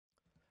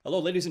Hello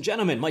ladies and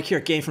gentlemen, Mike here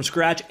at Game From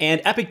Scratch,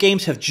 and Epic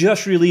Games have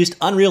just released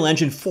Unreal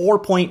Engine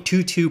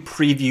 4.22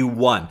 Preview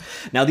 1.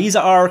 Now these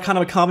are kind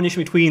of a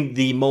combination between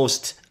the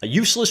most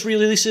useless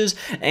releases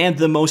and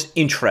the most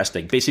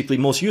interesting. Basically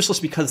most useless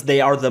because they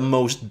are the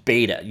most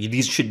beta.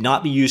 These should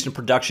not be used in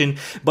production,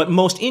 but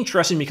most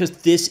interesting because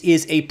this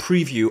is a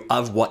preview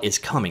of what is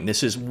coming.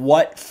 This is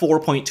what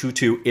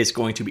 4.22 is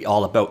going to be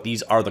all about.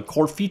 These are the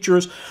core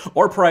features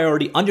or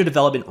priority under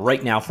development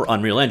right now for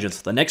Unreal Engine.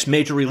 So the next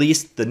major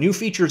release, the new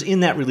features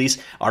in that release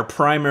are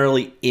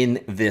primarily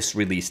in this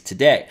release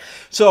today.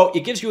 So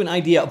it gives you an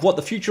idea of what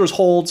the future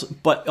holds,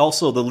 but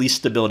also the least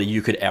stability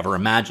you could ever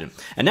imagine.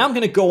 And now I'm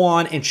going to go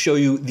on and show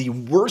you the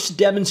worst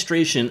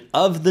demonstration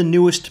of the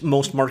newest,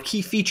 most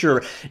marquee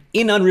feature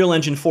in Unreal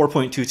Engine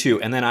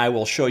 4.22, and then I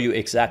will show you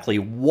exactly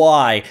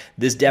why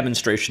this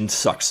demonstration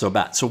sucks so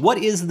bad. So what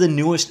is the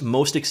newest,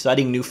 most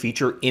exciting new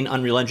feature in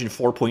Unreal Engine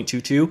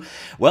 4.22?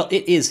 Well,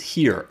 it is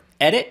here.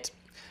 Edit,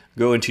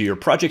 go into your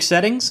project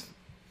settings,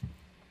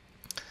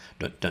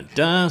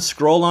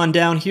 scroll on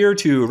down here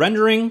to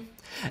rendering,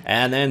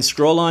 and then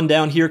scroll on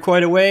down here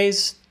quite a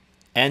ways,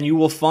 and you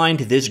will find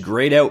this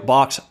grayed out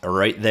box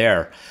right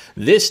there.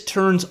 This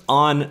turns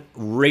on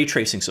ray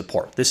tracing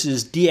support. This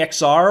is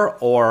DXR,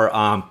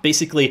 or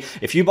basically,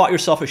 if you bought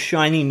yourself a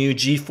shiny new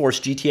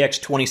GeForce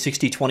GTX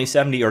 2060,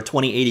 2070, or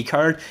 2080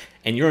 card,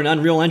 and you're an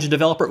Unreal Engine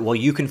developer, well,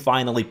 you can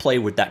finally play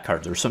with that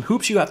card. There's some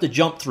hoops you have to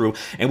jump through,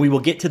 and we will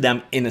get to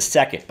them in a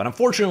second. But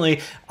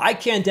unfortunately, I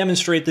can't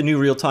demonstrate the new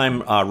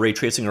real-time ray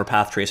tracing or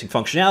path tracing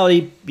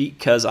functionality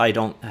because I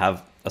don't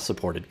have a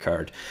supported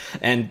card.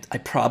 And I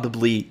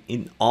probably,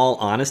 in all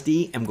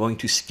honesty, am going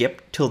to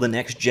skip till the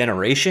next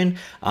generation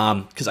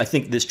because I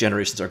think this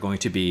generations are going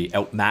to be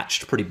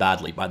outmatched pretty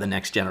badly by the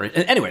next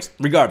generation. Anyways,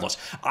 regardless,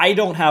 I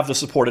don't have the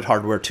supported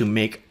hardware to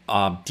make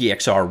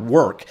DXR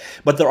work,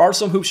 but there are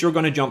some hoops you're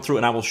going to jump through,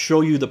 and I will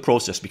show you the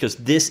process because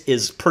this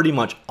is pretty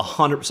much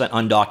 100%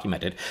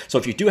 undocumented. So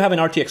if you do have an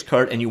RTX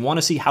card and you want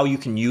to see how you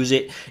can use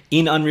it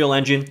in Unreal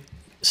Engine,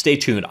 stay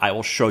tuned. I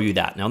will show you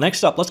that. Now,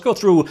 next up, let's go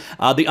through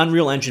the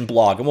Unreal Engine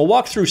blog, and we'll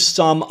walk through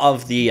some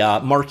of the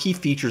marquee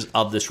features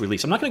of this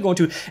release. I'm not going to go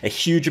into a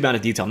huge amount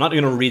of detail. I'm not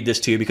going to read this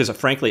to you because,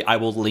 frankly, I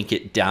will link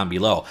it down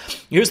below.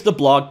 Here's the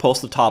blog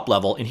post, the top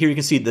level, and here you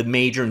can see the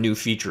major new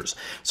features.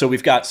 So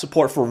we've got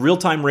support for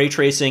real-time ray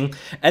tracing,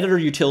 editor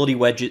utility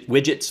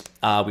widgets.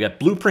 We got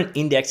blueprint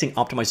indexing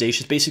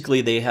optimizations.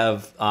 Basically, they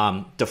have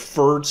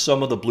deferred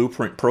some of the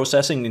blueprint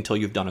processing until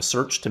you've done a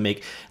search to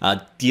make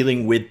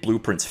dealing with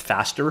blueprints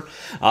faster.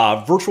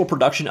 Virtual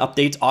production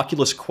updates,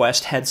 Oculus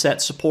Quest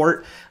headset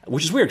support,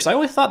 which is weird because I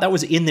always thought that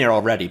was in there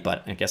already,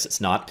 but I guess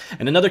it's not.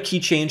 And another key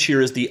change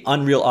here is the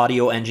Unreal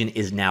Audio engine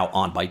is now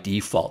on by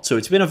default. So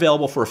it's been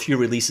available for a few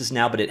releases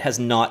now, but it has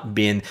not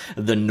been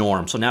the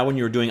norm. So now when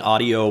you're doing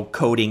audio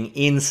coding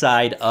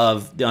inside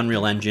of the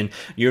Unreal Engine,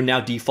 you're now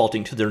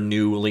defaulting to their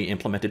newly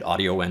implemented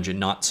audio engine,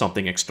 not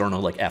something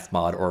external like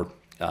Fmod or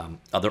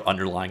other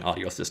underlying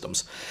audio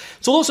systems.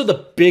 So those are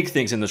the big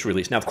things in this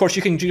release. Now, of course,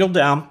 you can drill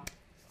down.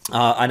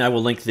 And I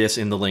will link this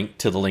in the link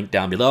to the link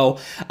down below.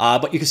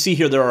 But you can see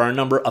here there are a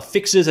number of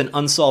fixes and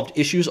unsolved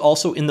issues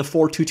also in the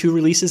 4.22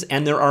 releases,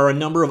 and there are a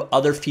number of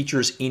other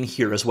features in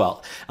here as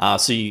well.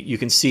 So you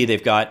can see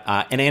they've got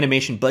an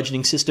animation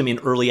budgeting system in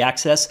early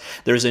access.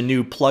 There's a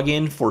new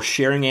plugin for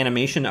sharing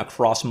animation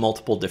across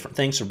multiple different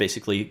things, so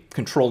basically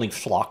controlling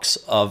flocks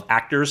of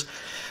actors.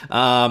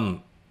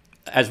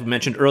 As we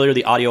mentioned earlier,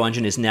 the audio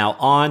engine is now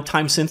on.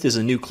 Time Synth is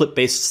a new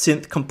clip-based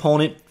synth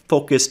component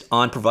focused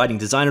on providing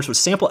designers with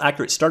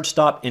sample-accurate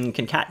start-stop and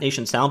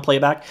concatenation sound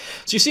playback.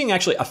 So you're seeing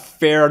actually a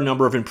fair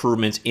number of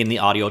improvements in the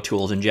audio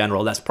tools in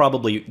general. That's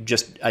probably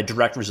just a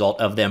direct result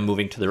of them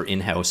moving to their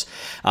in-house.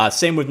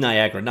 Same with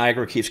Niagara.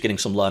 Niagara keeps getting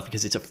some love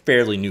because it's a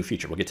fairly new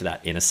feature. We'll get to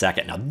that in a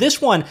second. Now, this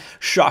one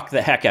shocked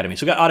the heck out of me.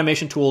 So we've got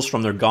automation tools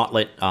from their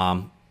Gauntlet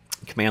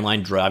command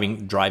line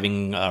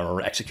driving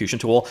or execution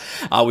tool.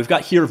 We've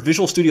got here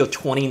Visual Studio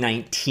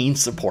 2019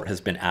 support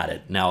has been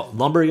added. Now,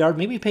 Lumberyard,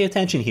 maybe pay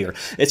attention here.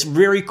 It's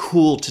very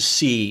cool to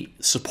see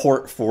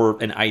support for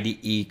an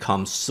IDE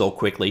come so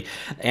quickly.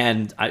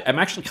 And I'm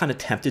actually kind of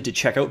tempted to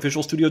check out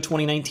Visual Studio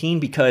 2019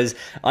 because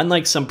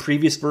unlike some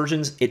previous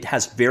versions, it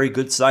has very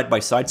good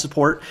side-by-side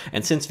support.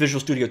 And since Visual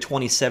Studio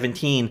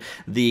 2017,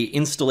 the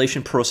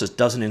installation process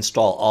doesn't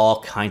install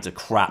all kinds of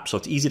crap. So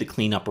it's easy to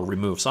clean up or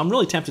remove. So I'm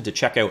really tempted to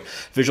check out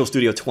Visual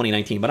Studio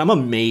 2019, but I'm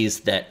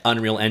amazed that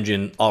Unreal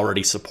Engine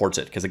already supports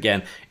it because,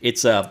 again,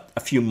 it's a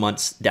few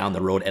months down the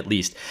road at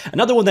least.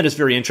 Another one that is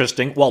very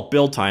interesting, well,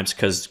 build times,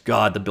 because,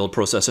 God, the build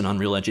process in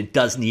Unreal Engine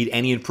does need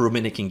any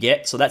improvement it can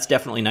get, so that's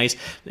definitely nice.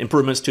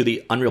 Improvements to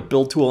the Unreal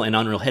Build tool and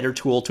Unreal Header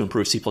tool to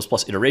improve C++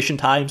 iteration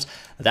times,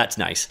 that's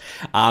nice.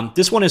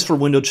 This one is for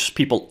Windows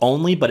people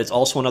only, but it's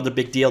also another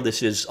big deal.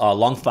 This is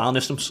long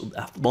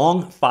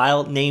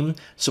file name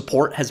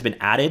support has been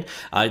added.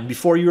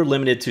 Before you were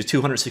limited to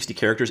 260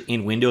 characters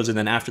in Windows, and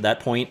then after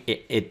that point,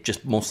 it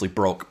just mostly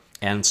broke.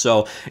 And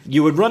so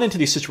you would run into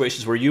these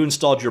situations where you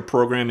installed your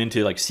program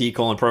into like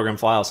C:\program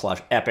file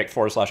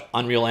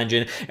 /epic/Unreal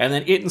Engine, and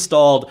then it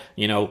installed,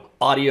 you know,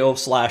 audio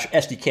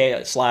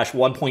 /SDK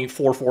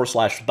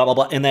 /1.44 blah, blah,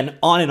 blah, and then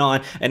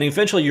on, and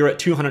eventually you're at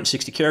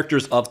 260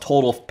 characters of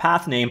total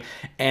path name,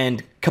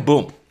 and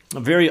kaboom.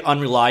 Very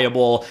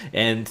unreliable,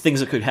 and things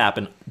that could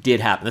happen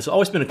did happen. There's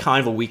always been a kind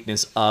of a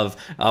weakness of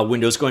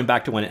Windows, going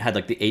back to when it had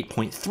like the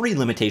 8.3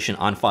 limitation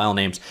on file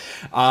names.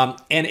 And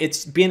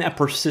it's been a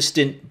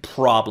persistent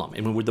problem.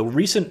 And with the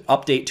recent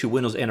update to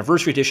Windows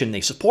Anniversary Edition,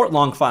 they support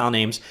long file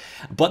names,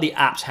 but the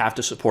apps have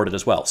to support it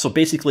as well. So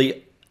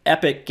basically,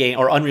 Epic Game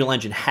or Unreal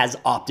Engine has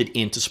opted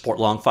in to support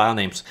long file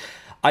names.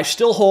 I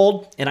still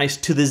hold, and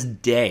to this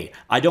day,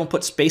 I don't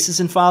put spaces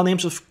in file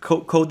names of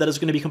code that is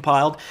going to be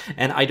compiled,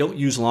 and I don't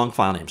use long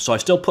file names. So I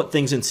still put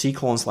things in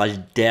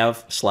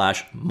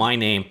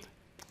C:/dev/myname.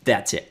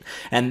 That's it.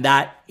 And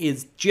that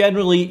is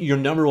generally your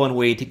number one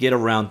way to get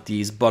around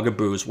these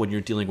bugaboos when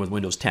you're dealing with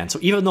Windows 10. So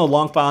even though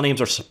long file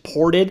names are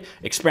supported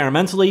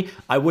experimentally,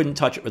 I wouldn't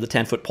touch it with a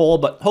 10-foot pole,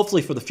 but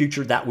hopefully for the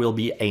future, that will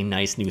be a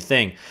nice new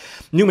thing.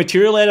 New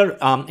material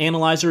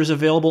analyzer is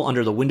available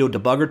under the window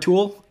debugger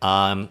tool.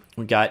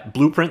 We got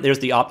Blueprint. There's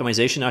the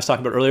optimization I was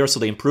talking about earlier. So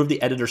they improved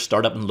the editor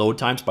startup and load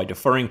times by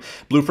deferring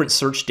Blueprint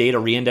search data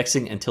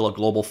reindexing until a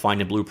global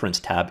find in Blueprints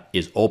tab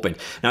is open.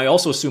 Now, I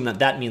also assume that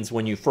that means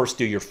when you first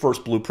do your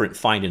first Blueprint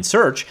find and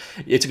search,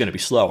 it's going to be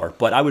slower.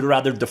 But I would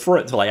rather defer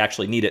it until I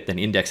actually need it than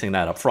indexing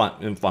that up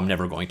front if I'm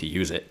never going to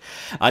use it.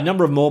 A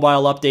number of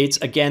mobile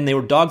updates. Again, they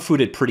were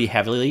dog-fooded pretty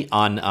heavily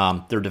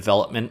on their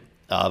development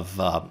of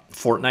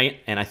Fortnite,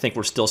 and I think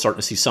we're still starting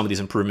to see some of these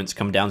improvements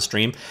come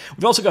downstream.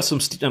 We've also got some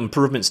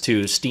improvements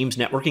to Steam's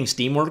networking,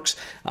 steamworks,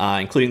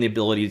 including the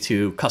ability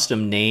to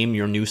custom name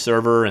your new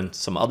server and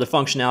some other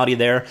functionality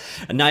there.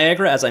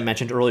 Niagara, as I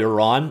mentioned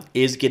earlier on,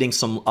 is getting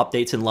some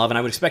updates in love, and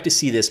I would expect to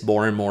see this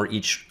more and more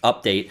each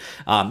update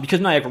because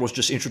Niagara was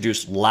just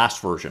introduced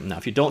last version. Now,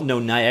 if you don't know,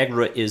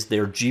 Niagara is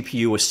their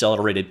GPU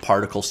accelerated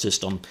particle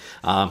system.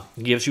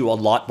 It gives you a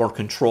lot more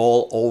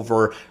control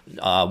over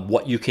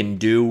what you can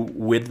do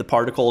with the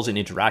particles and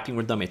interacting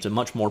with them. It's a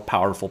much more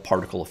powerful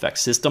particle effect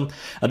system.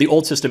 The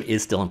old system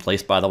is still in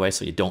place, by the way,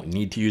 so you don't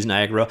need to use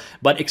Niagara,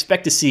 but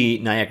expect to see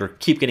Niagara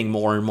keep getting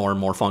more and more and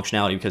more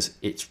functionality because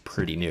it's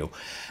pretty new.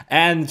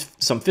 And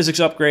some physics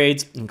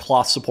upgrades and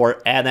cloth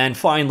support. And then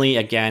finally,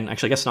 again,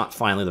 actually, I guess not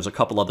finally, there's a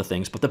couple other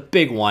things, but the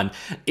big one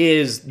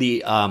is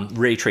the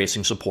ray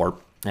tracing support.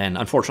 And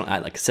unfortunately,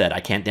 like I said, I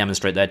can't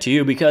demonstrate that to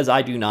you because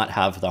I do not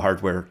have the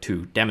hardware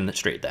to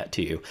demonstrate that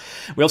to you.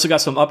 We also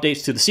got some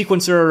updates to the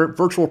sequencer,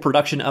 virtual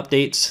production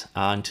updates,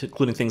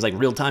 including things like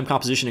real-time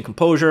composition and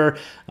composure,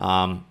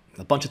 a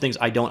bunch of things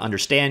I don't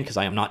understand because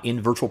I am not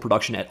in virtual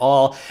production at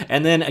all.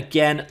 And then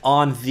again,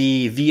 on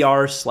the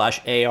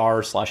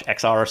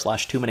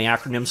VR/AR/XR/ too many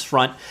acronyms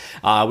front,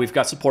 we've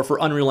got support for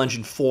Unreal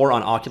Engine 4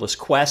 on Oculus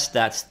Quest.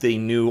 That's the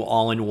new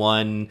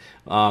all-in-one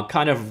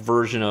kind of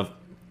version of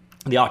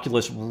the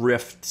Oculus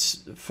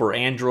Rift for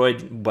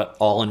Android, but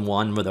all in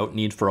one without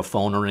need for a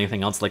phone or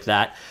anything else like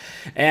that.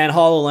 And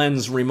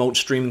HoloLens remote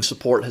streaming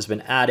support has been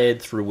added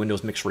through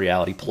Windows Mixed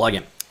Reality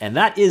plugin. And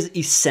that is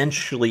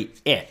essentially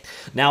it.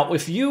 Now,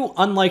 if you,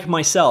 unlike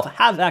myself,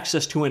 have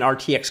access to an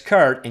RTX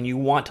card and you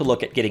want to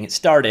look at getting it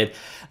started,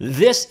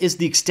 this is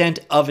the extent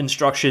of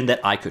instruction that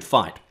I could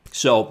find.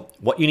 So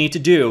what you need to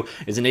do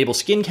is enable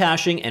skin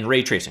caching and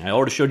ray tracing. I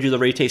already showed you the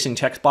ray tracing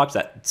text box,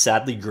 that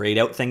sadly grayed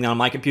out thing on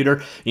my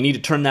computer. You need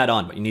to turn that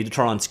on, but you need to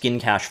turn on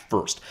skin cache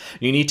first.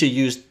 You need to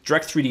use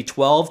Direct3D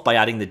 12 by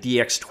adding the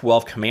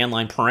DX12 command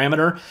line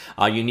parameter.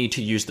 You need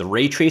to use the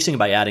ray tracing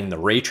by adding the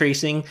ray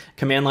tracing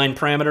command line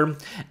parameter.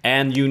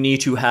 And you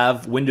need to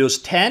have Windows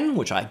 10,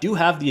 which I do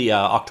have the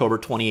October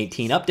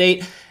 2018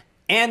 update,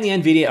 and the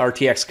NVIDIA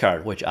RTX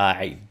card, which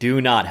I do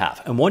not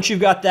have. And once you've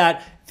got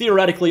that,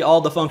 theoretically,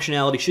 all the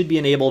functionality should be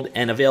enabled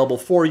and available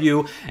for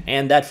you,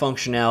 and that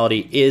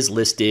functionality is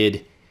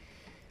listed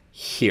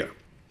here.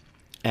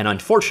 And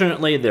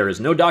unfortunately, there is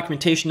no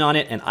documentation on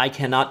it, and I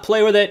cannot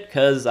play with it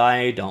because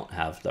I don't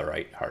have the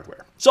right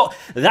hardware. So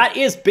that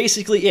is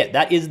basically it.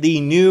 That is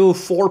the new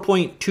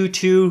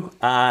 4.22.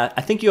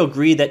 I think you'll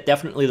agree that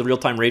definitely the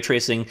real-time ray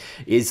tracing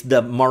is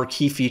the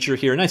marquee feature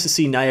here. Nice to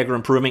see Niagara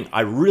improving.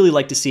 I really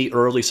like to see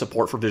early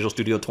support for Visual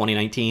Studio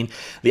 2019.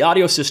 The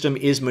audio system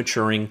is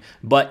maturing,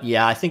 but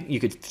yeah, I think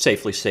you could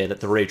safely say that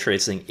the ray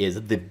tracing is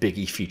the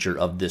biggie feature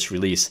of this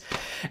release.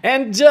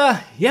 And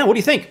yeah, what do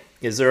you think?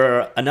 Is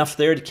there enough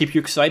there to keep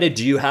you excited?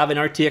 Do you have an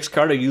RTX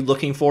card? Are you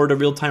looking forward to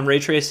real-time ray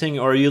tracing?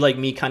 Or are you like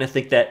me, kind of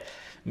think that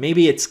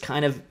maybe it's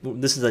kind of,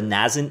 this is a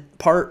nascent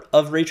part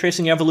of ray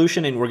tracing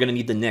evolution and we're going to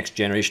need the next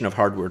generation of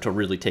hardware to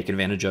really take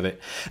advantage of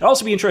it. It'll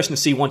also be interesting to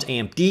see once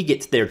AMD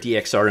gets their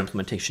DXR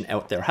implementation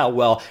out there, how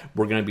well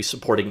we're going to be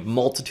supporting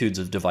multitudes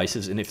of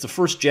devices. And if the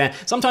first gen,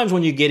 sometimes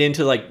when you get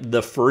into like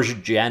the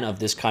first gen of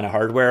this kind of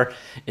hardware,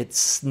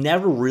 it's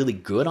never really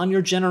good on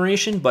your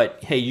generation,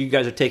 but hey, you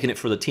guys are taking it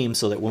for the team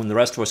so that when the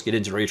rest of us get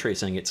into ray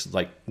tracing, it's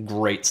like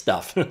great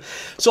stuff.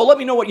 So let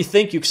me know what you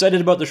think. You excited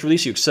about this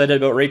release? You excited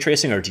about ray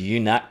tracing, or do you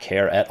not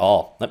care at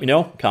all? Let me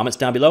know, comments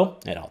down below,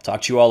 and I'll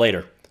talk to you all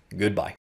later. Goodbye.